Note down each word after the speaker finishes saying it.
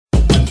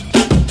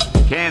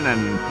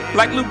Cannon.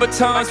 Like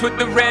Louboutins with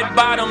the red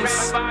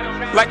bottoms.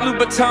 Like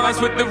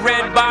Louboutins with the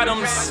red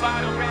bottoms.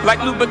 Like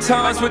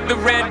Louboutins with the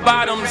red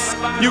bottoms.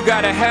 You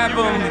gotta have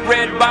them.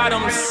 Red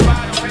bottoms.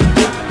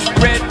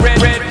 Red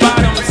bottoms. Red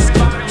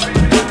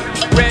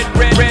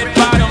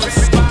bottoms.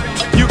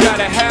 You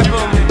gotta have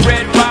them.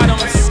 Red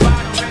bottoms.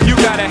 You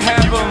gotta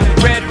have them.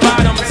 Red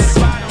bottoms.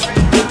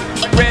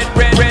 Red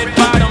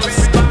bottoms.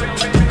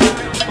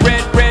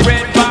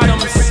 Red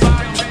bottoms.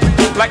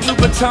 Like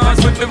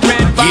Louboutins with the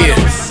red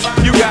bottoms.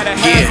 You gotta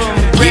have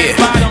them. Red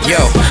bottoms. Yo,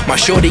 my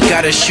shorty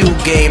got a shoe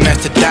game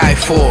that's to die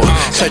for.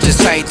 Such a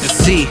sight to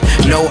see,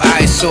 no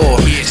eyesore.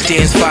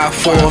 Stands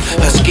 5'4",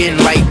 her skin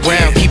light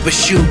brown. Keep a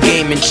shoe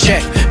game in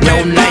check,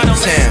 no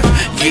nighttime.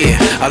 Yeah,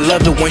 I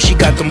love it when she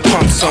got them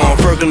pumps on.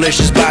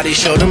 Fergalicious body,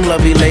 show them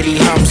lovely lady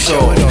humps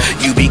on.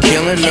 You be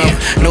killing them,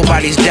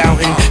 nobody's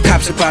doubting.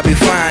 Cops will probably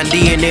find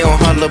DNA on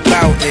her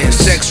Leboutin.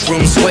 Sex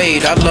room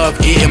suede, I love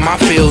getting my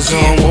feels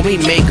on. When we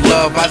make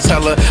love, I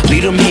tell her,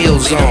 leave them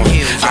heels on.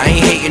 I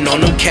ain't hating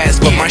on them cats,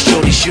 but my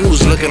shorty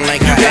shoes looking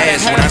like her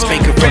ass when I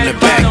spank her from the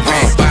back.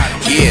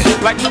 Yeah.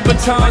 Like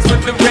Louboutins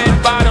with the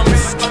red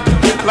bottoms.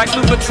 Like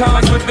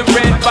Louboutins with the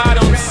red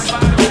bottoms.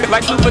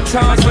 Like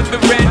Louboutins with the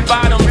red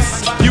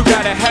bottoms. You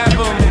gotta have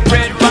them.